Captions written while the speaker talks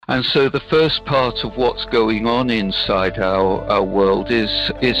And so the first part of what's going on inside our world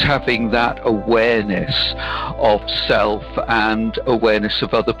is having that awareness of self and awareness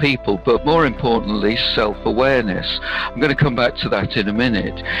of other people, but more importantly, self-awareness. I'm going to come back to that in a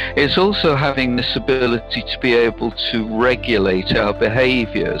minute. It's also having this ability to be able to regulate our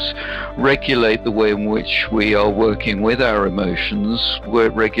behaviors, regulate the way in which we are working with our emotions,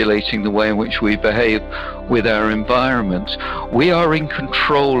 we're regulating the way in which we behave with our environment. We are in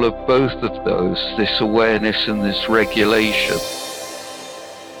control of both of those, this awareness and this regulation.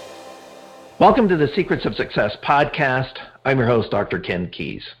 Welcome to the Secrets of Success podcast. I'm your host, Dr. Ken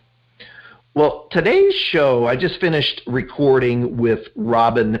Keys. Well, today's show, I just finished recording with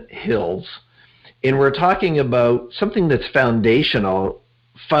Robin Hills, and we're talking about something that's foundational,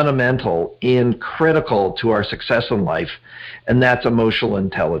 fundamental, and critical to our success in life, and that's emotional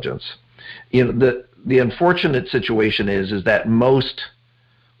intelligence. You know, the unfortunate situation is that most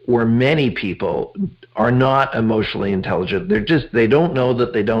or many people are not emotionally intelligent. They don't know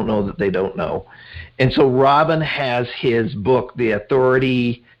that they don't know that they don't know. And so Robin has his book, The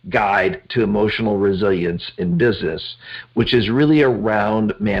Authority Guide to Emotional Resilience in Business, which is really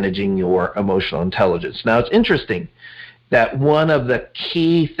around managing your emotional intelligence. Now, it's interesting that one of the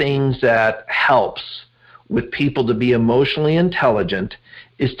key things that helps with people to be emotionally intelligent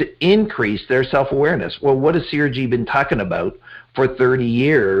is to increase their self-awareness. Well, what has CRG been talking about for 30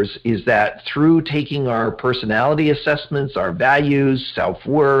 years is that through taking our personality assessments, our values,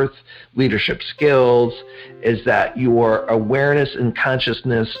 self-worth, leadership skills, is that your awareness and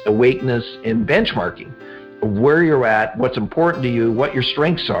consciousness, awakeness, and benchmarking of where you're at, what's important to you, what your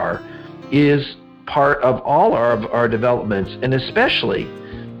strengths are, is part of all our developments, and especially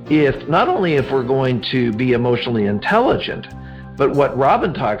not only if we're going to be emotionally intelligent, but what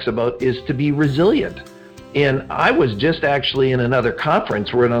Robin talks about is to be resilient. And I was just actually in another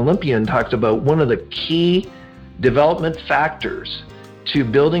conference where an Olympian talked about one of the key development factors to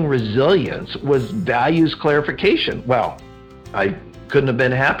building resilience was values clarification. Well, I couldn't have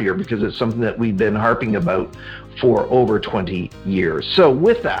been happier because it's something that we've been harping about for over 20 years. So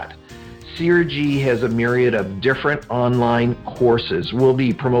with that, CRG has a myriad of different online courses. We'll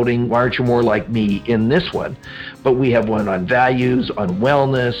be promoting Why Aren't You More Like Me in this one, but we have one on values, on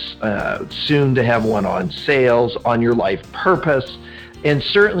wellness, soon to have one on sales, on your life purpose, and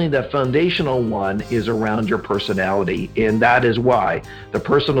certainly the foundational one is around your personality, and that is why the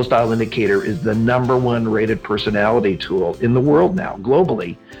Personal Style Indicator is the #1 rated personality tool in the world now,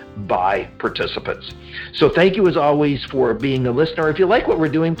 globally, by participants. So thank you as always for being a listener. If you like what we're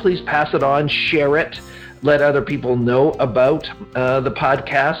doing, please pass it on, share it, let other people know about the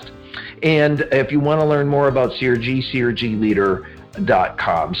podcast. And if you want to learn more about CRG,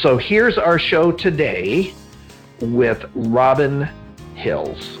 crgleader.com. So here's our show today with Robin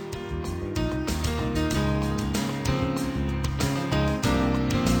Hills.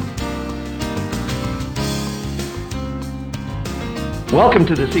 Welcome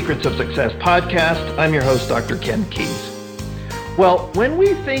to the Secrets of Success podcast. I'm your host, Dr. Ken Keys. Well, when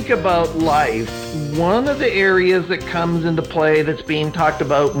we think about life, one of the areas that comes into play that's being talked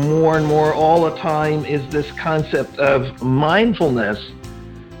about more and more all the time is this concept of mindfulness,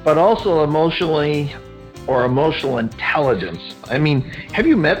 but also emotional intelligence. I mean, have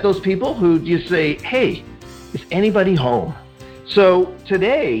you met those people who you say, hey, is anybody home? So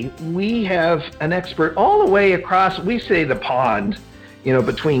today we have an expert all the way across, we say the pond,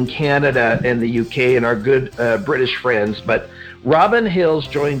 between Canada and the UK and our good British friends. But Robin Hills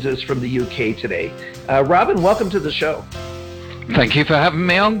joins us from the UK today. Robin, welcome to the show. Thank you for having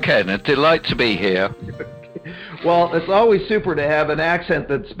me on, Ken. A delight to be here. Well, it's always super to have an accent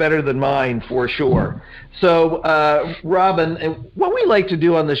that's better than mine, for sure. So, Robin, what we like to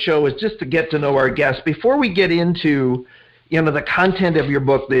do on the show is just to get to know our guests. Before we get into, the content of your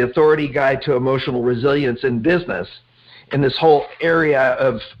book, The Authority Guide to Emotional Resilience in Business, in this whole area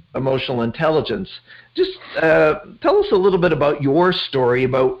of emotional intelligence, just tell us a little bit about your story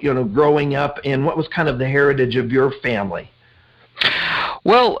about, growing up and what was kind of the heritage of your family.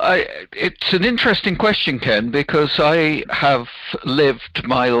 Well, it's an interesting question, Ken, because I have lived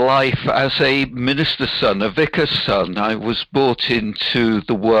my life as a minister's son, a vicar's son. I was brought into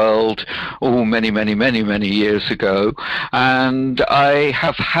the world many, many, many, many years ago, and I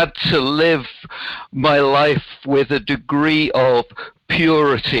have had to live my life with a degree of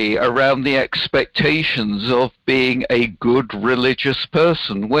purity around the expectations of being a good religious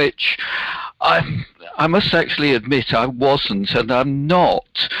person, which I must actually admit I wasn't, and I'm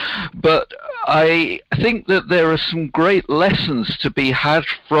not. But I think that there are some great lessons to be had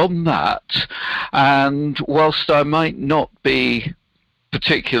from that. And whilst I might not be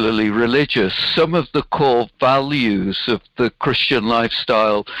particularly religious, some of the core values of the Christian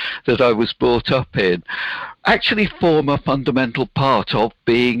lifestyle that I was brought up in actually form a fundamental part of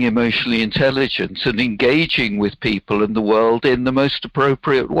being emotionally intelligent and engaging with people in the world in the most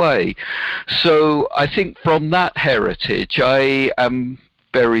appropriate way. So I think from that heritage, I am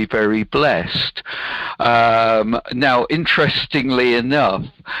very, very blessed. Now, interestingly enough,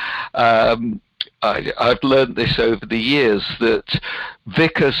 I've learned this over the years, that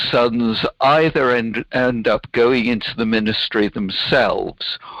vicars' sons either end up going into the ministry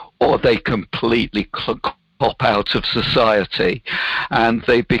themselves, or they completely pop out of society and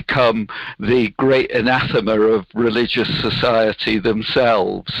they become the great anathema of religious society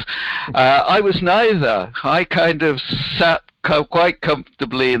themselves. I was neither. I kind of sat quite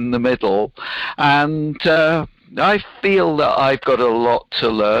comfortably in the middle, and I feel that I've got a lot to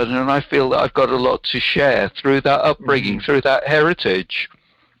learn, and I feel that I've got a lot to share through that upbringing, through that heritage.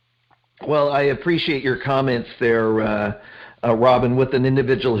 Well, I appreciate your comments there, Robin, with an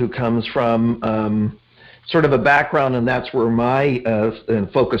individual who comes from sort of a background, and that's where my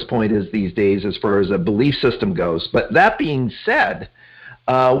focus point is these days as far as a belief system goes. But that being said,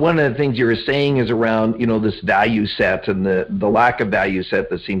 one of the things you were saying is around, this value set and the lack of value set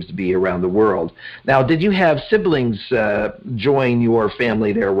that seems to be around the world. Now, did you have siblings join your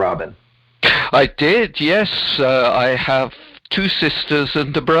family there, Robin? I did, yes. I have 2 sisters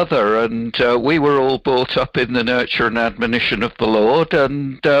and a brother, and we were all brought up in the nurture and admonition of the Lord,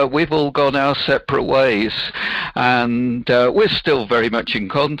 and we've all gone our separate ways, and we're still very much in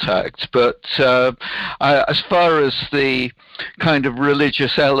contact. But as far as the kind of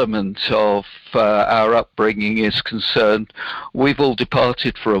religious element of our upbringing is concerned, we've all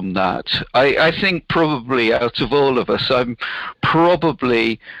departed from that. I think probably out of all of us, I'm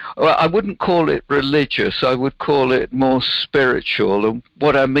probably, well, I wouldn't call it religious, I would call it more spiritual. And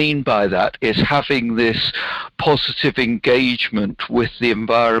what I mean by that is having this positive engagement with the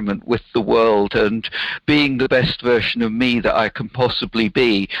environment, with the world, and being the best version of me that I can possibly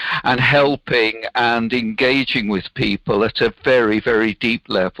be, and helping and engaging with people at a very, very deep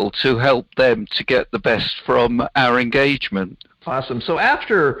level to help them to get the best from our engagement. Awesome. So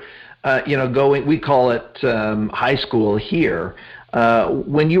after, going, we call it high school here,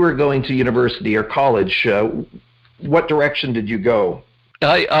 when you were going to university or college, what direction did you go?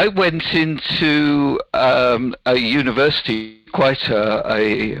 I went into a university, quite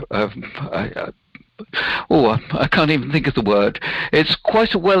I can't even think of the word. It's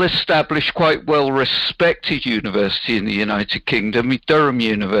quite a well-established, quite well-respected university in the United Kingdom, Durham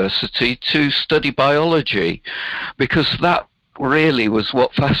University, to study biology, because that really was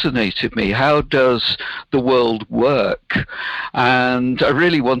what fascinated me. How does the world work? And I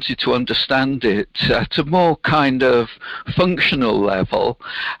really wanted to understand it at a more kind of functional level.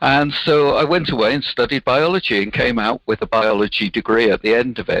 And so I went away and studied biology and came out with a biology degree at the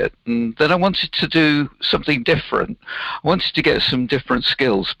end of it. And then I wanted to do something different. I wanted to get some different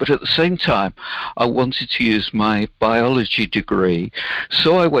skills, but at the same time, I wanted to use my biology degree.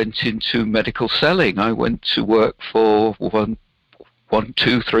 So I went into medical selling. I went to work for one,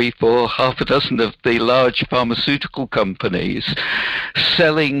 two, three, four, half a dozen of the large pharmaceutical companies,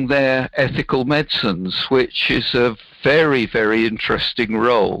 selling their ethical medicines, which is a very, very interesting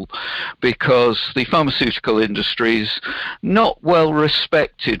role, because the pharmaceutical industry is not well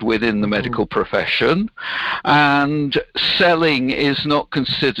respected within the medical profession, and selling is not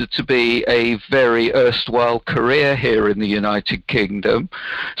considered to be a very erstwhile career here in the United Kingdom.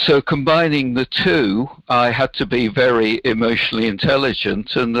 So combining the two, I had to be very emotionally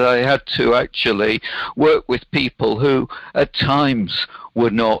intelligent, and I had to actually work with people who at times were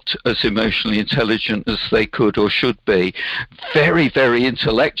not as emotionally intelligent as they could or should be. Very, very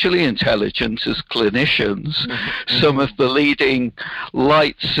intellectually intelligent as clinicians. Mm-hmm. Some of the leading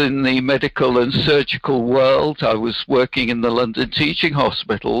lights in the medical and surgical world. I was working in the London teaching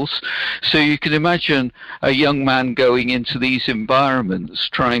hospitals. So you can imagine a young man going into these environments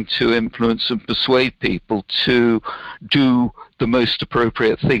trying to influence and persuade people to do the most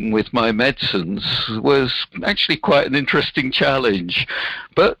appropriate thing with my medicines was actually quite an interesting challenge.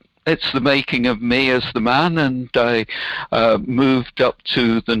 But it's the making of me as the man, and I moved up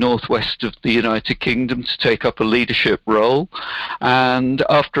to the northwest of the United Kingdom to take up a leadership role. And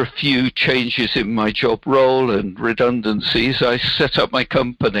after a few changes in my job role and redundancies, I set up my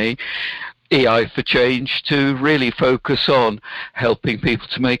company, EI for Change, to really focus on helping people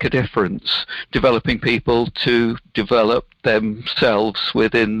to make a difference, developing people to develop themselves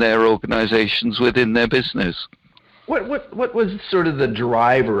within their organizations, within their business. What was sort of the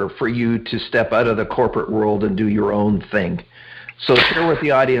driver for you to step out of the corporate world and do your own thing? So share with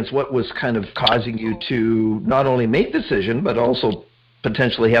the audience what was kind of causing you to not only make the decision, but also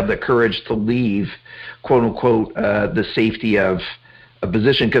potentially have the courage to leave, quote unquote, the safety of a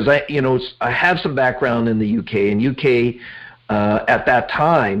position. Because I have some background in the UK, and UK at that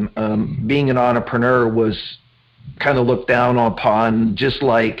time, being an entrepreneur was kind of looked down upon, just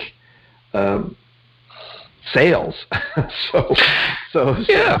like sales. so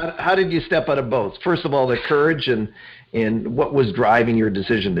Yeah. how did you step out of both? First of all, the courage, and what was driving your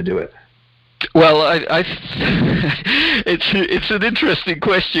decision to do it? Well, it's an interesting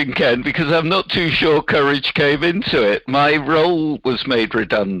question, Ken, because I'm not too sure courage came into it. My role was made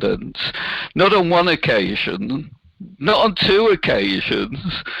redundant, not on one occasion, not on two occasions,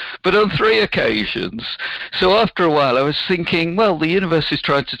 but on three occasions. So after a while, I was thinking, well, the universe is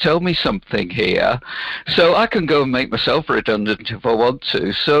trying to tell me something here, so I can go and make myself redundant if I want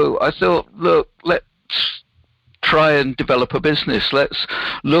to. So I thought, look, let's try and develop a business. Let's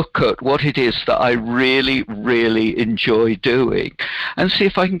look at what it is that I really, really enjoy doing and see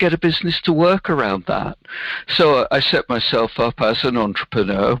if I can get a business to work around that. So I set myself up as an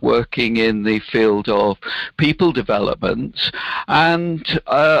entrepreneur working in the field of people development, and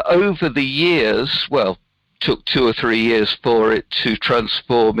over the years, well, took 2 or 3 years for it to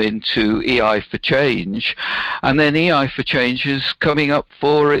transform into EI for Change. And then EI for Change is coming up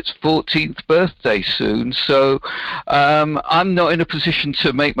for its 14th birthday soon. So I'm not in a position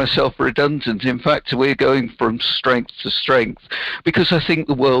to make myself redundant. In fact, we're going from strength to strength because I think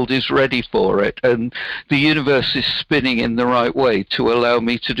the world is ready for it. And the universe is spinning in the right way to allow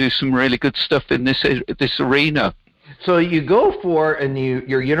me to do some really good stuff in this arena. So you go for, and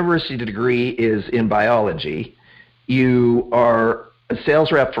your university degree is in biology. You are a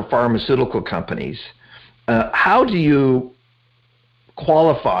sales rep for pharmaceutical companies. How do you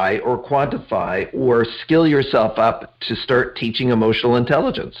qualify or quantify or skill yourself up to start teaching emotional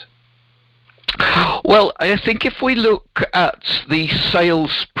intelligence? Well, I think if we look at the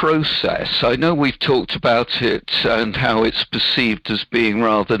sales process, I know we've talked about it and how it's perceived as being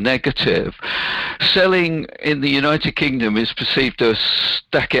rather negative. Selling in the United Kingdom is perceived as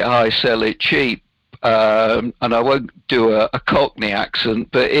stack it high, sell it cheap. And I won't do a Cockney accent,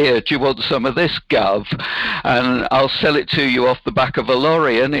 but here, do you want some of this, Gov? And I'll sell it to you off the back of a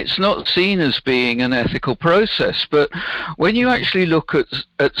lorry. And it's not seen as being an ethical process. But when you actually look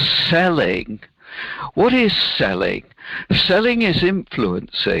at selling, what is selling? Selling is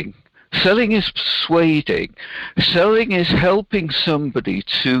influencing. Selling is persuading. Selling is helping somebody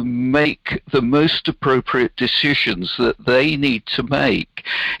to make the most appropriate decisions that they need to make.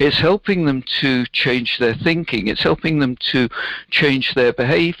 It's helping them to change their thinking. It's helping them to change their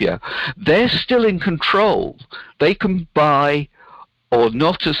behavior. They're still in control. They can buy or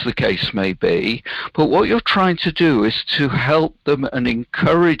not, as the case may be, but what you're trying to do is to help them and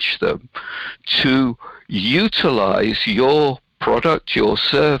encourage them to utilize your product, your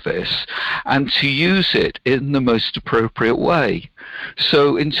service, and to use it in the most appropriate way.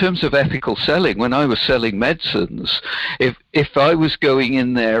 So in terms of ethical selling, when I was selling medicines, if I was going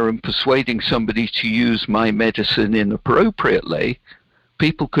in there and persuading somebody to use my medicine inappropriately,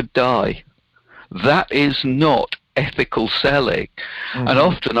 people could die. That is not ethical selling. Mm-hmm. And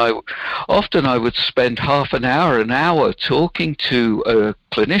often I would spend half an hour talking to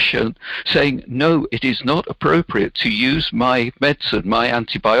a clinician saying, no, it is not appropriate to use my medicine, my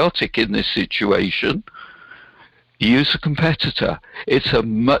antibiotic in this situation. Use a competitor. It's a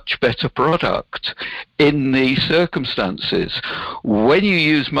much better product in these circumstances. When you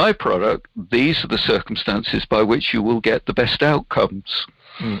use my product, these are the circumstances by which you will get the best outcomes.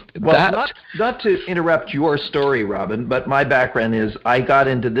 Well, not to interrupt your story, Robin, but my background is I got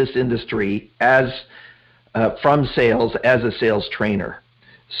into this industry as from sales as a sales trainer.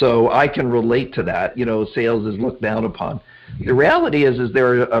 So I can relate to that. Sales is looked down upon. The reality is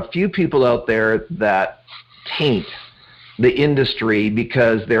there are a few people out there that taint the industry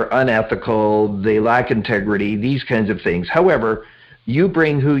because they're unethical, they lack integrity, these kinds of things. However, you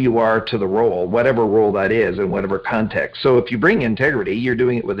bring who you are to the role, whatever role that is, in whatever context. So if you bring integrity, you're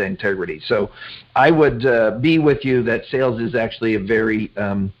doing it with integrity. So I would be with you that sales is actually a very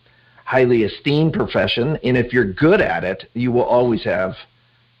highly esteemed profession, and if you're good at it, you will always have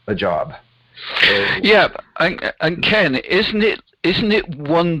a job. Yeah, and Ken, isn't it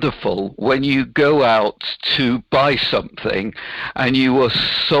wonderful when you go out to buy something and you are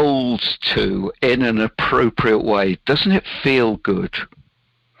sold to in an appropriate way? Doesn't it feel good?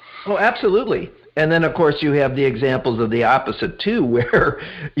 Oh, absolutely. And then, of course, you have the examples of the opposite, too, where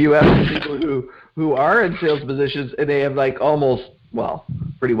you have people who are in sales positions and they have almost,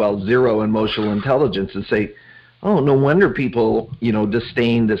 pretty well zero emotional intelligence and say, Oh, no wonder people,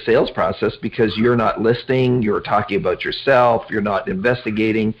 disdain the sales process, because you're not listening, you're talking about yourself, you're not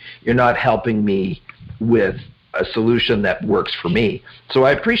investigating, you're not helping me with a solution that works for me. So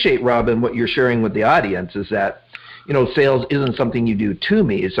I appreciate, Robin, what you're sharing with the audience is that, sales isn't something you do to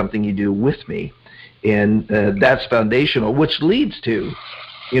me, it's something you do with me. And that's foundational, which leads to,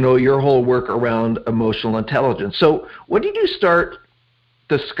 your whole work around emotional intelligence. So what did you start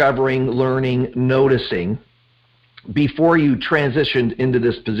discovering, learning, noticing before you transitioned into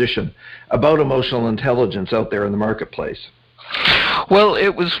this position about emotional intelligence out there in the marketplace? Well,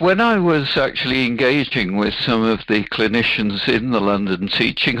 it was when I was actually engaging with some of the clinicians in the London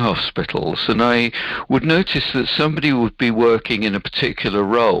teaching hospitals, and I would notice that somebody would be working in a particular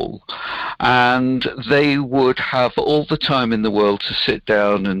role, and they would have all the time in the world to sit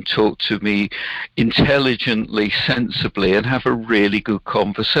down and talk to me intelligently, sensibly, and have a really good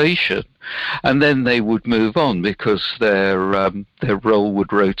conversation. And then they would move on because their role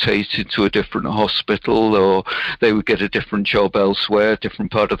would rotate into a different hospital, or they would get a different job elsewhere, a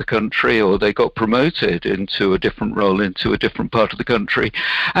different part of the country, or they got promoted into a different role into a different part of the country,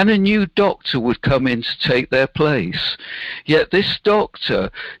 and a new doctor would come in to take their place. Yet this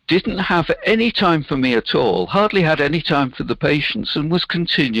doctor didn't have any time for me at all, hardly had any time for the patients, and was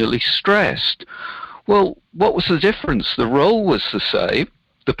continually stressed. Well, what was the difference? The role was the same.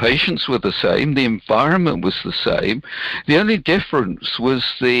 The patients were the same, the environment was the same. The only difference was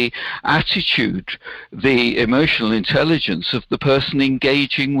the attitude, the emotional intelligence of the person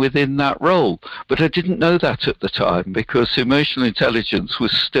engaging within that role. But I didn't know that at the time, because emotional intelligence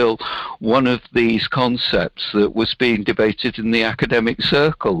was still one of these concepts that was being debated in the academic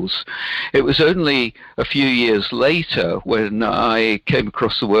circles. It was only a few years later, when I came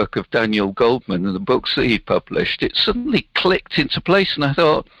across the work of Daniel Goldman and the books that he published, it suddenly clicked into place, and I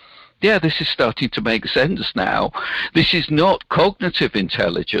thought, yeah, this is starting to make sense now. This is not cognitive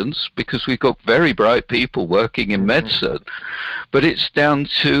intelligence, because we've got very bright people working in medicine, but it's down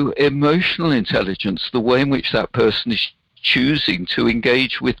to emotional intelligence, the way in which that person is choosing to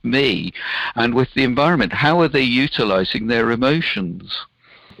engage with me and with the environment. How are they utilizing their emotions?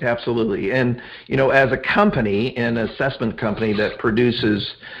 Absolutely. And, as a company, an assessment company that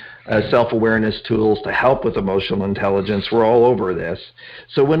produces self-awareness tools to help with emotional intelligence, we're all over this.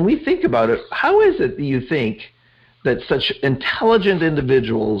 So when we think about it, how is it that you think that such intelligent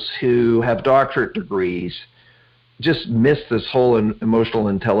individuals who have doctorate degrees just miss this whole emotional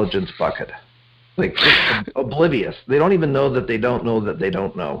intelligence bucket? Like, just oblivious. They don't even know that they don't know that they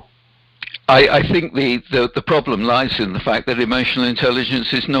don't know. I think the problem lies in the fact that emotional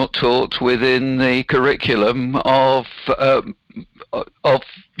intelligence is not taught within the curriculum of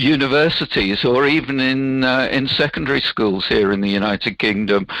universities, or even in secondary schools here in the United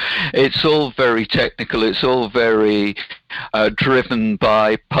Kingdom. It's all very technical. It's all very driven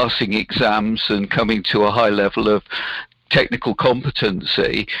by passing exams and coming to a high level of technical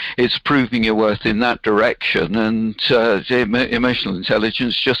competency. It's proving your worth in that direction, and emotional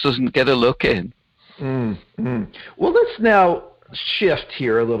intelligence just doesn't get a look in. Mm-hmm. Well, let's now shift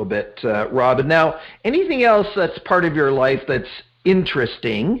here a little bit, Robin. Now, anything else that's part of your life that's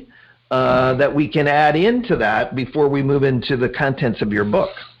interesting that we can add into that before we move into the contents of your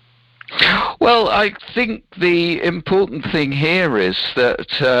book? Well, I think the important thing here is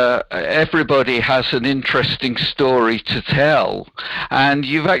that everybody has an interesting story to tell, and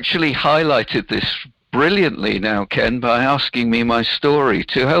you've actually highlighted this brilliantly now, Ken, by asking me my story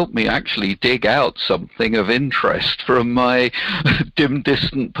to help me actually dig out something of interest from my dim,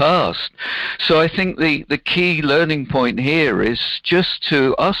 distant past. So I think the key learning point here is just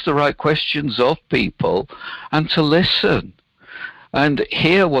to ask the right questions of people and to listen and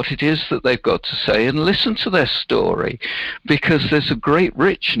hear what it is that they've got to say and listen to their story, because there's a great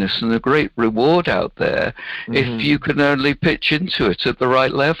richness and a great reward out there if you can only pitch into it at the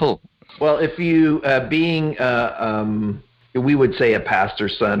right level. Well, if you, being, we would say a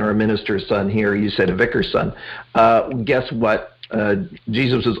pastor's son or a minister's son here, you said a vicar's son, guess what?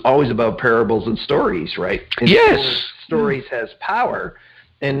 Jesus was always about parables and stories, right? And yes. Stories has power.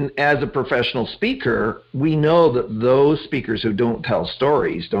 And as a professional speaker, we know that those speakers who don't tell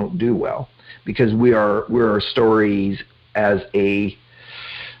stories don't do well, because we're stories as a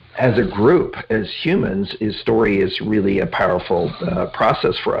group, as humans. Story is really a powerful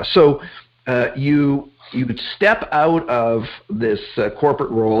process for us. So you you step out of this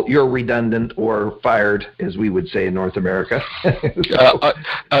corporate role, you're redundant or fired, as we would say in North America.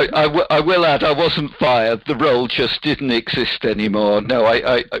 I will add, I wasn't fired. The role just didn't exist anymore. No,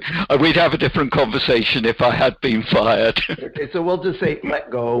 we'd have a different conversation if I had been fired. Okay, so we'll just say let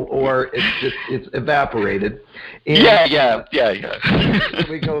go, or it's evaporated. And, yeah.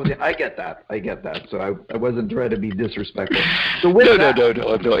 We go. I get that. So I wasn't trying to be disrespectful. So no.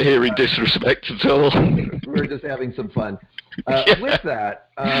 I'm not hearing disrespect at all. We're just having some fun. With that,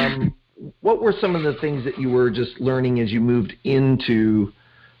 what were some of the things that you were just learning as you moved into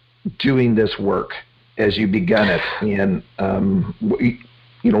doing this work, as you begun it, and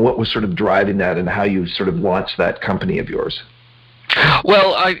what was sort of driving that, and how you sort of launched that company of yours?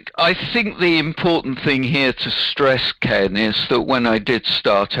 Well, I think the important thing here to stress, Ken, is that when I did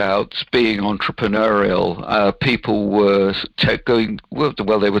start out being entrepreneurial, people were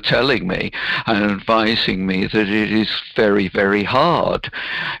they were telling me and advising me that it is very, very hard.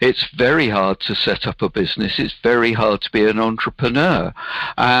 It's very hard to set up a business. It's very hard to be an entrepreneur.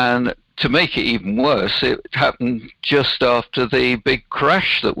 And to make it even worse, it happened just after the big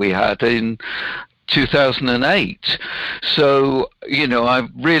crash that we had in 2008. So, I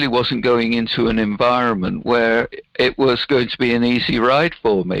really wasn't going into an environment where it was going to be an easy ride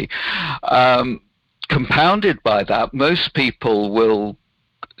for me. Compounded by that, most people will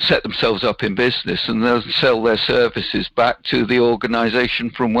set themselves up in business and they'll sell their services back to the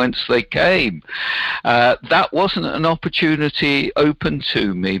organization from whence they came. That wasn't an opportunity open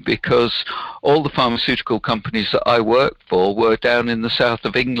to me because all the pharmaceutical companies that I worked for were down in the south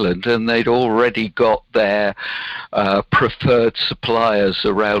of England, and they'd already got their preferred suppliers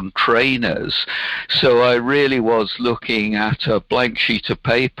around trainers. So I really was looking at a blank sheet of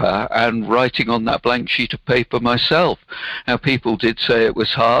paper and writing on that blank sheet of paper myself. Now, people did say it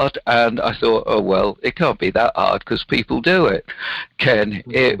was hard, and I thought, oh, well, it can't be that hard because people do it. Ken,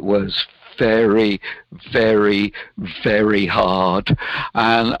 it was very, very, very hard.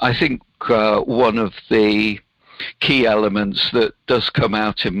 And I think one of the key elements that does come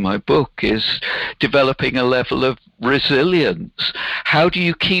out in my book is developing a level of resilience. How do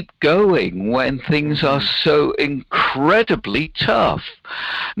you keep going when things are so incredibly tough?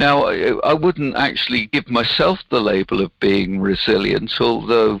 Now, I wouldn't actually give myself the label of being resilient,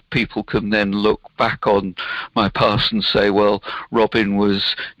 although people can then look back on my past and say, well, Robin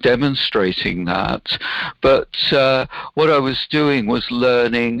was demonstrating that. But what I was doing was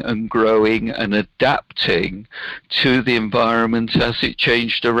learning and growing and adapting to the environment as it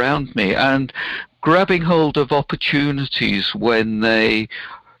changed around me, and grabbing hold of opportunities when they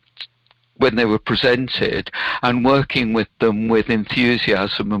were presented, and working with them with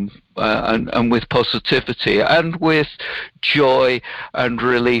enthusiasm and with positivity and with joy and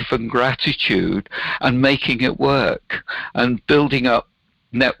relief and gratitude, and making it work and building up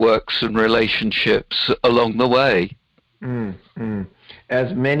networks and relationships along the way.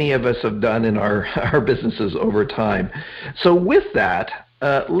 As many of us have done in our businesses over time. So with that,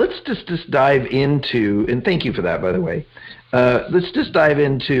 let's just dive into, and thank you for that, by the way. Let's just dive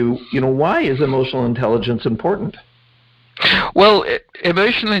into, why is emotional intelligence important? Well,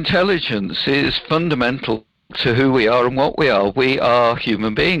 emotional intelligence is fundamental to who we are and what we are. We are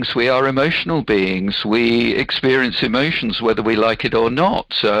human beings. We are emotional beings. We experience emotions whether we like it or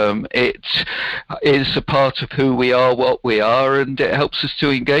not. It is a part of who we are, what we are, and it helps us to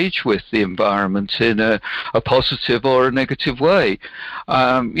engage with the environment in a positive or a negative way.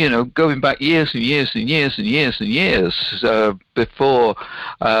 Going back years and years and years and years and years before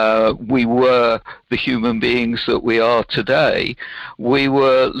we were the human beings that we are today, we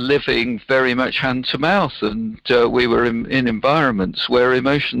were living very much hand to mouth, and we were in environments where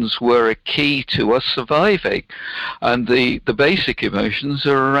emotions were a key to us surviving. And the basic emotions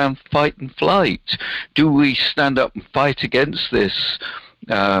are around fight and flight. Do we stand up and fight against this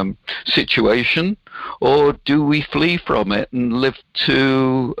situation, or do we flee from it and live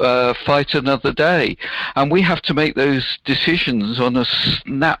to fight another day? And we have to make those decisions on a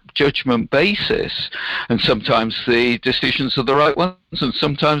snap judgment basis, and sometimes the decisions are the right ones and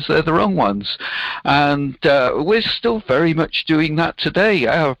sometimes they're the wrong ones, and we're still very much doing that today.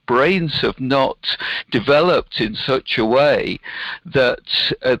 Our brains have not developed in such a way that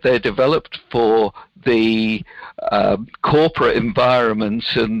they're developed for the corporate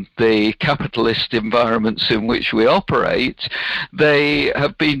environments and the capitalist environments in which we operate, they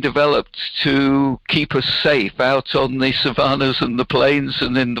have been developed to keep us safe out on the savannas and the plains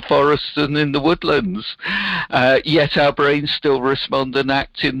and in the forests and in the woodlands. Yet our brains still respond and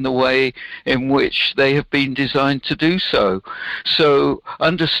act in the way in which they have been designed to do so. So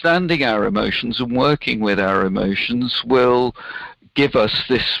understanding our emotions and working with our emotions will give us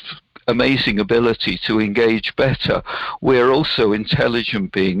this amazing ability to engage better. We're also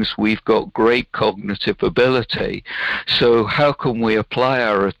intelligent beings. We've got great cognitive ability. So how can we apply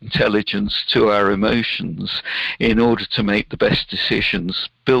our intelligence to our emotions in order to make the best decisions,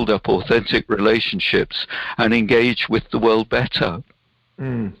 build up authentic relationships, and engage with the world better?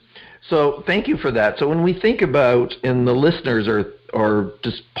 So thank you for that. So when we think about, and the listeners are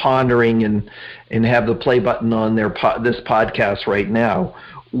just pondering and have the play button on their this podcast right now,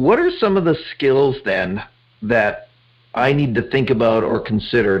 what are some of the skills then that I need to think about or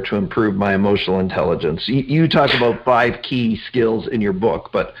consider to improve my emotional intelligence? You talk about 5 key skills in your book,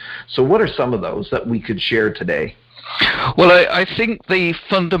 but so what are some of those that we could share today? Well, I think the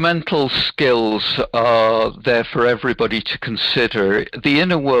fundamental skills are there for everybody to consider. The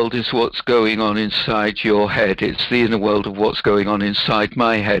inner world is what's going on inside your head. It's the inner world of what's going on inside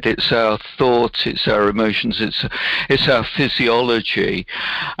my head. It's our thoughts, it's our emotions, it's our physiology.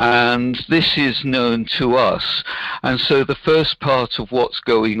 And this is known to us. And so the first part of what's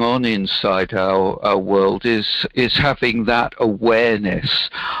going on inside our world is having that awareness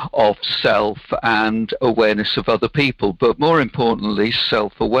of self and awareness of other people, but more importantly,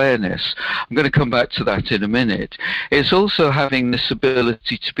 self-awareness. I'm going to come back to that in a minute. It's also having this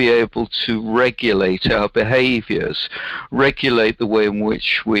ability to be able to regulate our behaviors, regulate the way in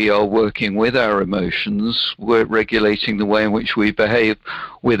which we are working with our emotions, we're regulating the way in which we behave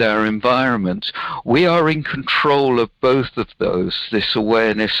with our environment. We are in control of both of those, this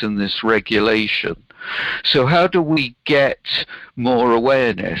awareness and this regulation. So how do we get more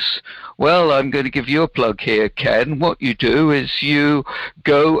awareness? Well, I'm going to give you a plug here, Ken. What you do is you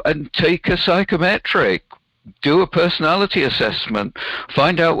go and take a psychometric, do a personality assessment,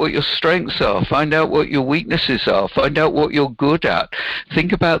 find out what your strengths are, find out what your weaknesses are, find out what you're good at.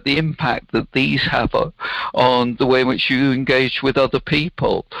 Think about the impact that these have on the way in which you engage with other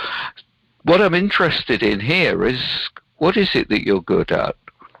people. What I'm interested in here is, what is it that you're good at?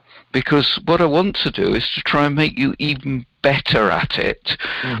 Because what I want to do is to try and make you even better at it.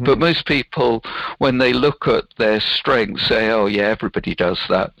 Mm-hmm. But most people, when they look at their strengths, say, oh yeah, everybody does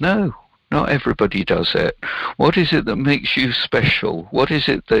that. No, not everybody does it. What is it that makes you special? What is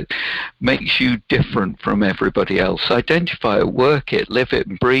it that makes you different from everybody else? Identify it, work it, live it,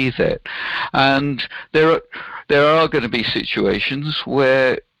 and breathe it. And there are going to be situations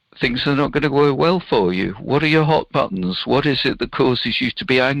where things are not going to go well for you. What are your hot buttons? What is it that causes you to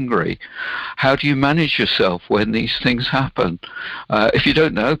be angry? How do you manage yourself when these things happen? If you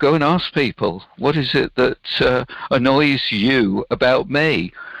don't know, go and ask people. What is it that annoys you about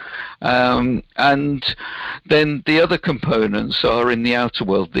me? And then the other components are in the outer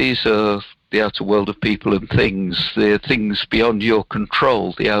world. These are the outer world of people and things, the things beyond your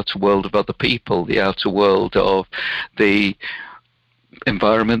control, the outer world of other people, the outer world of the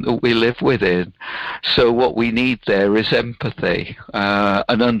environment that we live within. So what we need there is empathy,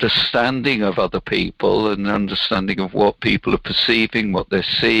 an understanding of other people, an understanding of what people are perceiving, what they're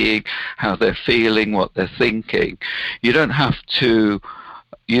seeing, how they're feeling, what they're thinking. You don't have to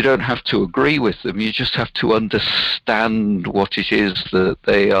agree with them. You just have to understand what it is that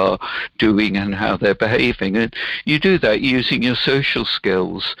they are doing and how they're behaving. And you do that using your social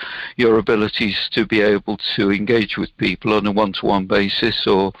skills, your abilities to be able to engage with people on a one-to-one basis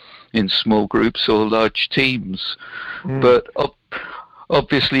or in small groups or large teams. But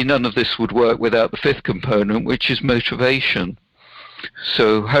obviously none of this would work without the fifth component, which is motivation.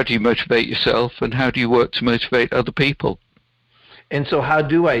 So how do you motivate yourself, and how do you work to motivate other people? And so how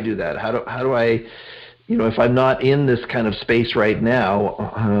do I do that? How do I, if I'm not in this kind of space right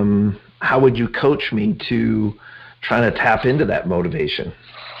now, how would you coach me to try to tap into that motivation?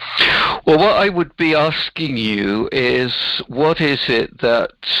 Well, what I would be asking you is, what is it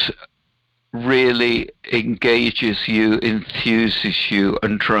that really engages you, enthuses you,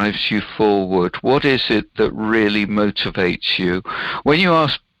 and drives you forward? What is it that really motivates you? When you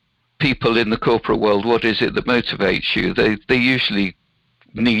ask people in the corporate world, what is it that motivates you? They usually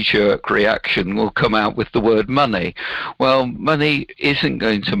knee-jerk reaction will come out with the word money. Well, money isn't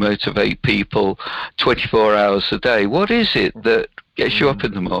going to motivate people 24 hours a day. What is it that gets you up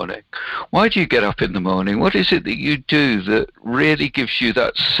in the morning? Why do you get up in the morning? What is it that you do that really gives you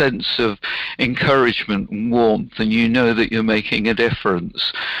that sense of encouragement and warmth, and you know that you're making a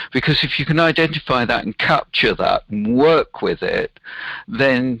difference? Because if you can identify that and capture that and work with it,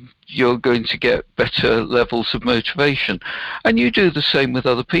 then you're going to get better levels of motivation. And you do the same with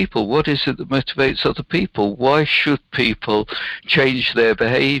other people. What is it that motivates other people? Why should people change their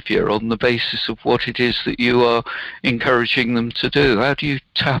behavior on the basis of what it is that you are encouraging them to do? How do you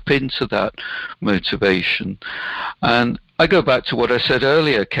tap into that motivation? And I go back to what I said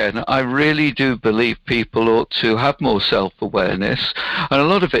earlier, Ken. I really do believe people ought to have more self-awareness, and a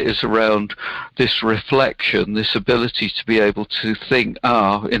lot of it is around this reflection, this ability to be able to think,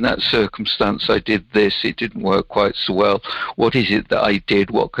 in that circumstance I did this, it didn't work quite so well. What is it that I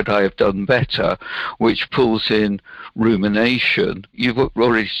did? What could I have done better? Which pulls in rumination. You've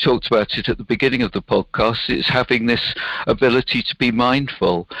already talked about it at the beginning of the podcast. It's having this ability to be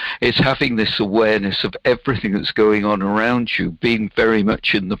mindful. It's having this awareness of everything that's going on around you, being very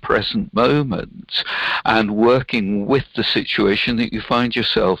much in the present moment and working with the situation that you find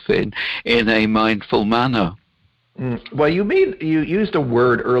yourself in a mindful manner. Well, you used a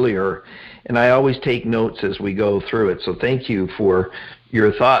word earlier, and I always take notes as we go through it, so thank you for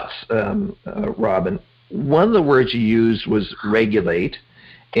your thoughts, Robin. One of the words you used was regulate,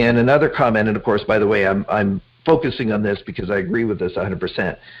 and another comment, and of course, by the way, I'm focusing on this because I agree with this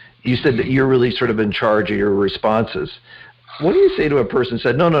 100%. You said that you're really sort of in charge of your responses. What do you say to a person who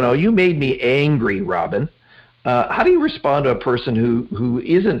said, no, you made me angry, Robin? How do you respond to a person who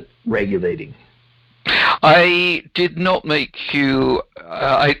isn't regulating? I did not make you,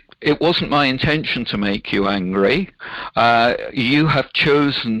 it wasn't my intention to make you angry. You have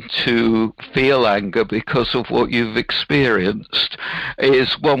chosen to feel anger because of what you've experienced,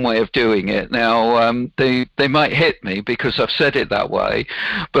 is one way of doing it. Now, they might hit me because I've said it that way,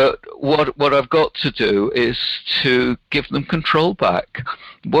 but what I've got to do is to give them control back.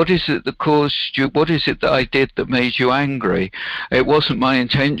 What is it that caused you? What is it that I did that made you angry? It wasn't my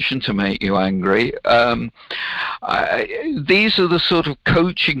intention to make you angry. These are the sort of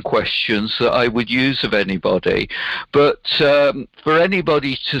coaching questions that I would use of anybody. But for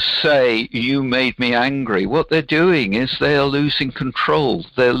anybody to say, you made me angry, what they're doing is they are losing control.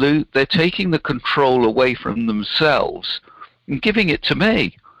 They're taking the control away from themselves and giving it to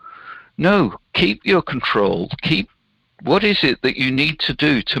me. No, keep your control. What is it that you need to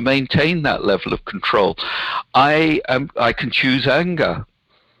do to maintain that level of control? I can choose anger.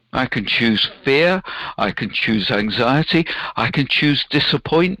 I can choose fear. I can choose anxiety. I can choose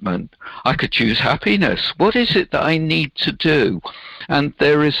disappointment. I could choose happiness. What is it that I need to do? And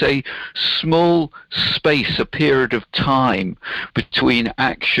there is a small space, a period of time between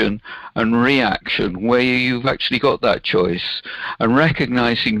action and reaction where you've actually got that choice. And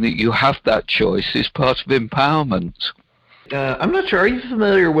recognizing that you have that choice is part of empowerment. I'm not sure. Are you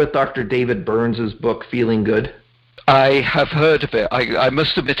familiar with Dr. David Burns' book, Feeling Good? I have heard of it. I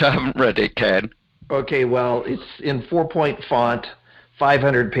must admit I haven't read it, Ken. Okay, well, it's in 4-point font,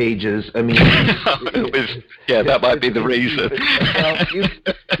 500 pages. I mean, that might be the reason. Well,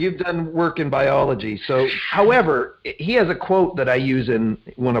 you've done work in biology. So, however, he has a quote that I use in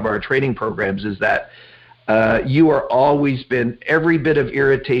one of our training programs, is that you are always been, every bit of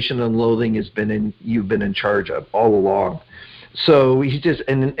irritation and loathing you've been in charge of all along. So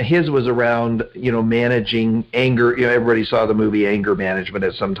and his was around, managing anger. Everybody saw the movie Anger Management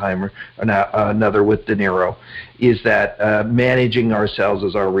at some time or another with De Niro, is that managing ourselves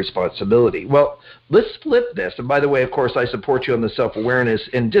is our responsibility. Well, let's flip this. And by the way, of course, I support you on the self-awareness.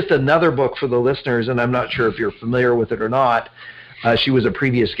 And just another book for the listeners, and I'm not sure if you're familiar with it or not. She was a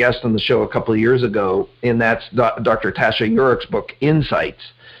previous guest on the show a couple of years ago, and that's Dr. Tasha Eurich's book, Insights.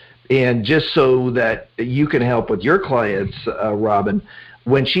 And just so that you can help with your clients, Robin,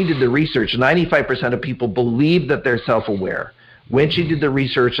 when she did the research, 95% of people believe that they're self-aware. When she did the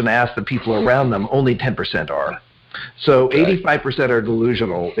research and asked the people around them, only 10% are. So 85% are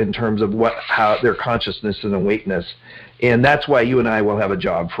delusional in terms of how their consciousness and awakeness. And that's why you and I will have a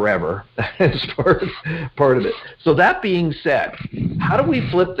job forever as part of it. So that being said, how do we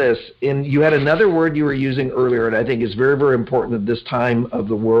flip this? And you had another word you were using earlier, and I think is very, very important at this time of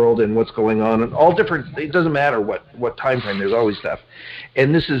the world and what's going on. And all different, it doesn't matter what time frame, there's always stuff.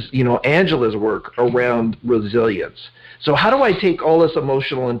 And this is, Angela's work around resilience. So how do I take all this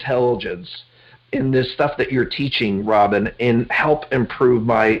emotional intelligence in this stuff that you're teaching, Robin, and help improve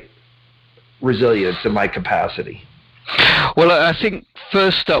my resilience and my capacity? Well, I think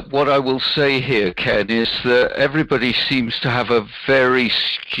first up, what I will say here, Ken, is that everybody seems to have a very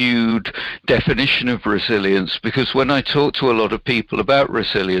skewed definition of resilience, because when I talk to a lot of people about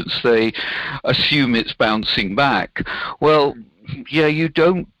resilience, they assume it's bouncing back. Well, yeah, you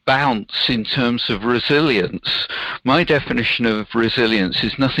don't bounce in terms of resilience. My definition of resilience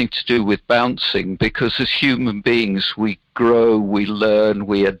is nothing to do with bouncing, because as human beings, we grow, we learn,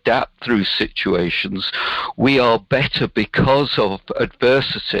 we adapt through situations. We are better because of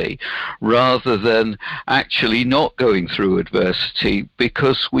adversity rather than actually not going through adversity,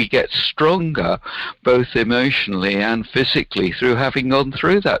 because we get stronger both emotionally and physically through having gone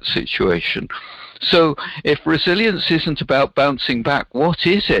through that situation. So if resilience isn't about bouncing back, what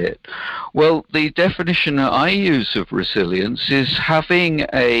is it? Well, the definition that I use of resilience is having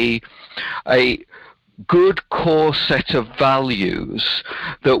a good core set of values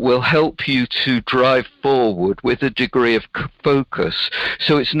that will help you to drive forward with a degree of focus.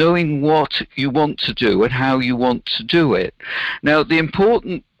 So it's knowing what you want to do and how you want to do it. Now, the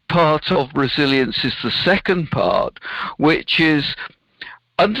important part of resilience is the second part, which is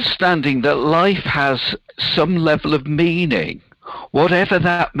understanding that life has some level of meaning, whatever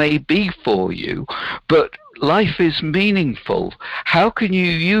that may be for you, but life is meaningful. How can you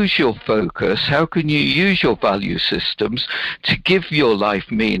use your focus? How can you use your value systems to give your life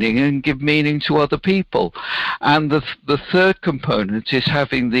meaning and give meaning to other people? And the third component is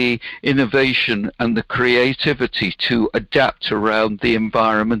having the innovation and the creativity to adapt around the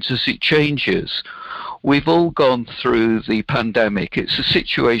environment as it changes. We've all gone through the pandemic. It's a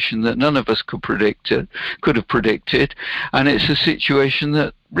situation that none of us could have predicted, and it's a situation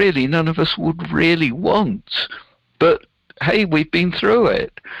that really none of us would really want. But hey, we've been through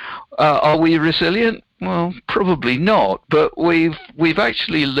it. Are we resilient? Well, probably not, but we've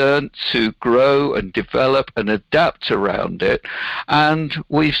actually learned to grow and develop and adapt around it, and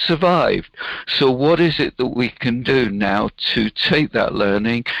we've survived. So what is it that we can do now to take that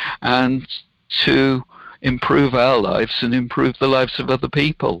learning and to improve our lives and improve the lives of other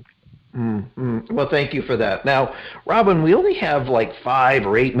people? Mm-hmm. Well, thank you for that. Now, Robin, we only have like 5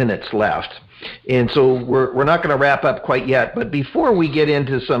 or 8 minutes left, and so we're not going to wrap up quite yet. But before we get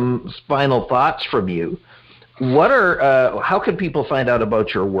into some final thoughts from you, how can people find out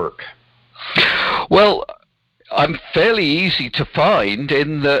about your work? Well, I'm fairly easy to find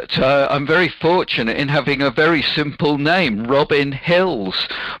in that I'm very fortunate in having a very simple name, Robin Hills.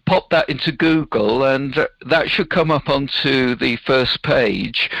 Pop that into Google and that should come up onto the first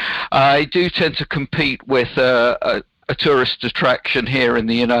page. I do tend to compete with a tourist attraction here in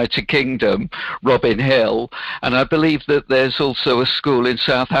the United Kingdom, Robin Hill, and I believe that there's also a school in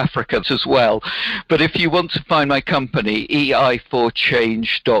South Africa as well. But if you want to find my company,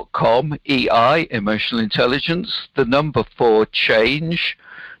 ei4change.com, EI, Emotional Intelligence, the number 4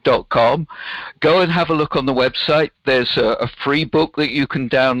 change.com. Go and have a look on the website. There's a free book that you can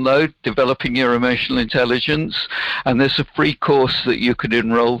download, Developing Your Emotional Intelligence, and there's a free course that you can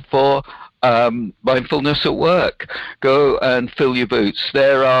enroll for, Mindfulness at Work. Go and fill your boots.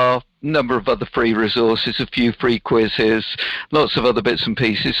 There are a number of other free resources, a few free quizzes, lots of other bits and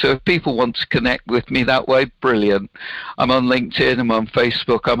pieces. So if people want to connect with me that way, brilliant. I'm on LinkedIn, I'm on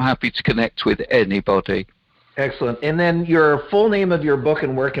Facebook. I'm happy to connect with anybody. Excellent. And then your full name of your book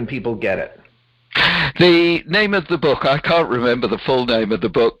and where can people get it? The name of the book, I can't remember the full name of the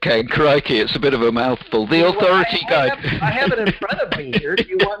book, Ken. Crikey, it's a bit of a mouthful. The Authority Guide. I have it in front of me here. Do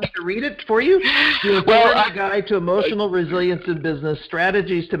you want me to read it for you? The Authority Guide to Emotional Resilience in Business,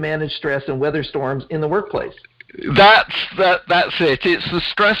 Strategies to Manage Stress and Weather Storms in the Workplace. That's it. It's the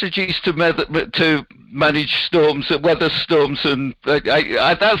strategies to manage storms, weather storms, and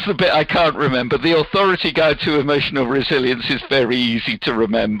that's the bit I can't remember. The Authority Guide to Emotional Resilience is very easy to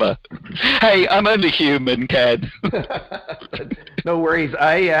remember. Hey, I'm only human, Ken. No worries.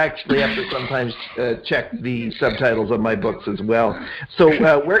 I actually have to sometimes check the subtitles of my books as well. So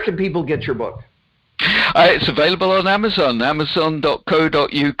where can people get your book? It's available on Amazon,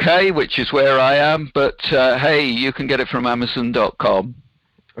 amazon.co.uk, which is where I am, but hey, you can get it from amazon.com.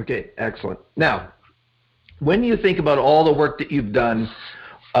 Okay, excellent. Now, when you think about all the work that you've done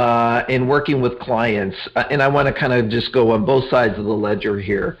in working with clients, and I want to kind of just go on both sides of the ledger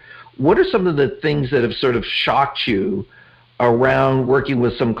here, what are some of the things that have sort of shocked you around working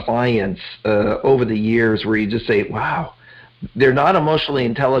with some clients over the years where you just say, wow, they're not emotionally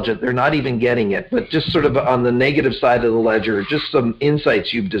intelligent, they're not even getting it, but just sort of on the negative side of the ledger, just some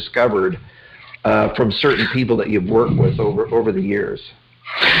insights you've discovered from certain people that you've worked with over the years?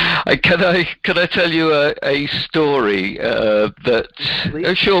 Can I tell you a story a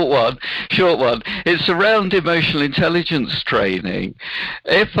short one? It's around emotional intelligence training.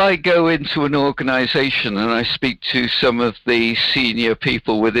 If I go into an organization and I speak to some of the senior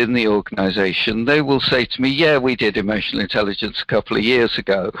people within the organization, they will say to me, yeah, we did emotional intelligence a couple of years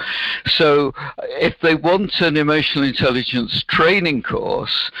ago. So if they want an emotional intelligence training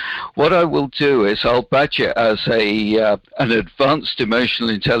course, what I will do is I'll badge it as an advanced emotional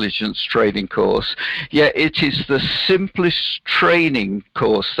intelligence training course. Yeah, it is the simplest training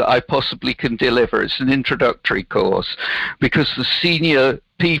course that I possibly can deliver. It's an introductory course because the senior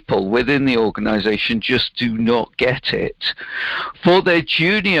people within the organization just do not get it. For their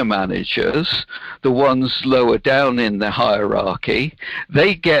junior managers, the ones lower down in the hierarchy,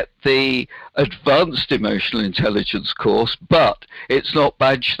 they get the advanced emotional intelligence course, but it's not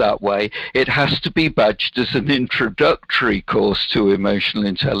badged that way. It has to be badged as an introductory course to emotional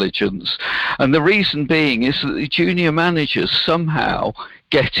intelligence. And the reason being is that the junior managers somehow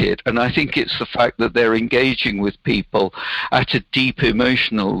get it, and I think it's the fact that they're engaging with people at a deep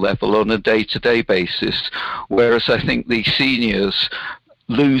emotional level on a day-to-day basis, whereas I think the seniors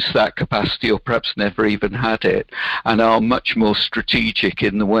lose that capacity or perhaps never even had it and are much more strategic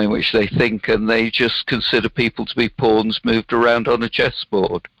in the way in which they think, and they just consider people to be pawns moved around on a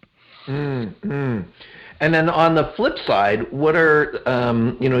chessboard. Mm-hmm. And then on the flip side, what are,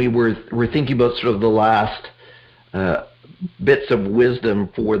 we're thinking about sort of the last bits of wisdom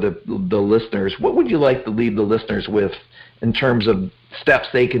for the listeners. What would you like to leave the listeners with in terms of steps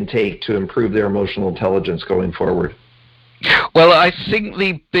they can take to improve their emotional intelligence going forward? Well, I think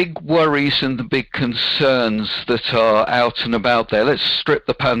the big worries and the big concerns that are out and about there, let's strip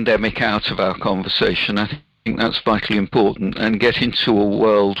the pandemic out of our conversation. I think that's vitally important, and get into a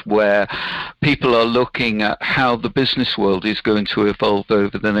world where people are looking at how the business world is going to evolve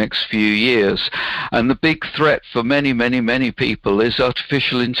over the next few years. And the big threat for many, many, many people is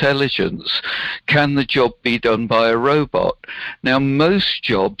artificial intelligence. Can the job be done by a robot? Now, most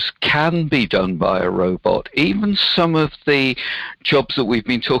jobs can be done by a robot. Even some of the jobs that we've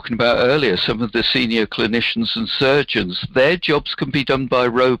been talking about earlier, some of the senior clinicians and surgeons, their jobs can be done by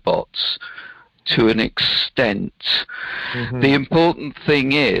robots to an extent. Mm-hmm. The important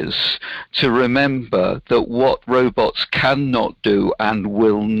thing is to remember that what robots cannot do and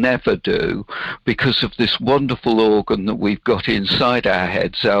will never do, because of this wonderful organ that we've got inside our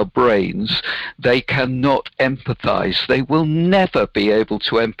heads, our brains, they cannot empathize. They will never be able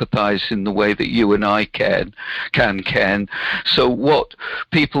to empathize in the way that you and I can. So what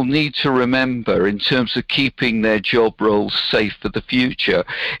people need to remember in terms of keeping their job roles safe for the future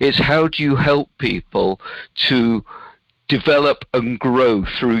is, how do you help people to develop and grow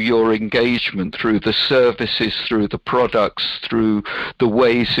through your engagement, through the services, through the products, through the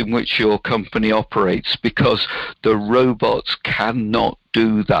ways in which your company operates, because the robots cannot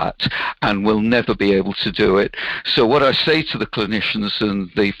do that and will never be able to do it. So what I say to the clinicians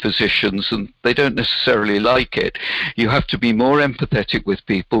and the physicians, and they don't necessarily like it, you have to be more empathetic with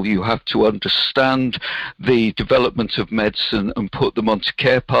people. You have to understand the development of medicine and put them onto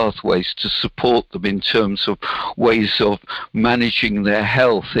care pathways to support them in terms of ways of managing their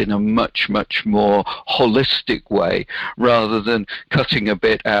health in a much, much more holistic way, rather than cutting a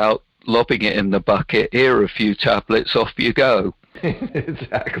bit out, lobbing it in the bucket, here are a few tablets, off you go.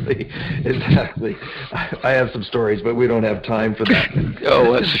 Exactly. I have some stories, but we don't have time for that.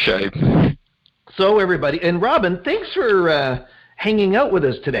 Oh, that's a shame. So, everybody, and Robin, thanks for hanging out with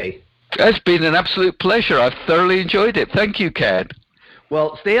us today. It's been an absolute pleasure. I've thoroughly enjoyed it. Thank you, Ken.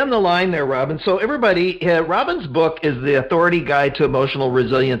 Well, stay on the line there, Robin. So, everybody, Robin's book is The Authority Guide to Emotional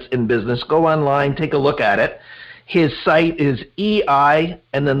Resilience in Business. Go online, take a look at it. His site is EI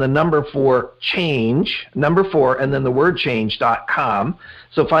and then the number 4 change, number 4 and then the word change.com.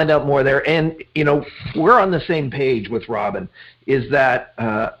 So find out more there. And, we're on the same page with Robin, is that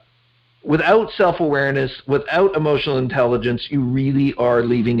without self-awareness, without emotional intelligence, you really are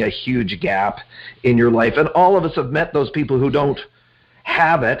leaving a huge gap in your life. And all of us have met those people who don't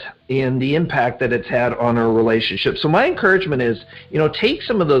have it, and the impact that it's had on our relationship. So my encouragement is, take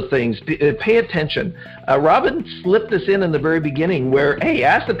some of those things, pay attention. Robin slipped this in the very beginning where, hey,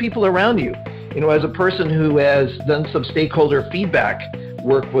 ask the people around you. As a person who has done some stakeholder feedback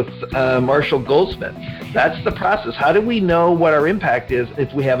work with Marshall Goldsmith, that's the process. How do we know what our impact is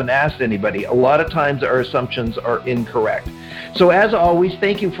if we haven't asked anybody? A lot of times our assumptions are incorrect. So as always,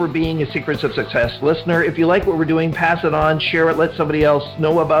 thank you for being a Secrets of Success listener. If you like what we're doing, pass it on, share it, let somebody else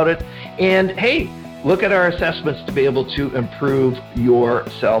know about it. And hey, look at our assessments to be able to improve your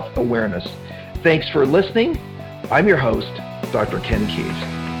self-awareness. Thanks for listening. I'm your host, host, Dr. Ken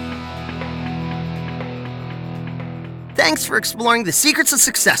Keys. Thanks for exploring the secrets of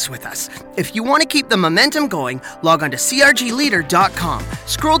success with us. If you want to keep the momentum going, log on to crgleader.com.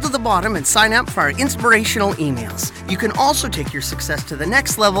 Scroll to the bottom and sign up for our inspirational emails. You can also take your success to the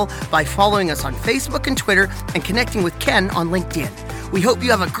next level by following us on Facebook and Twitter and connecting with Ken on LinkedIn. We hope you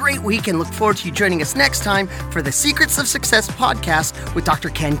have a great week and look forward to you joining us next time for the Secrets of Success podcast with Dr.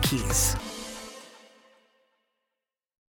 Ken Keys.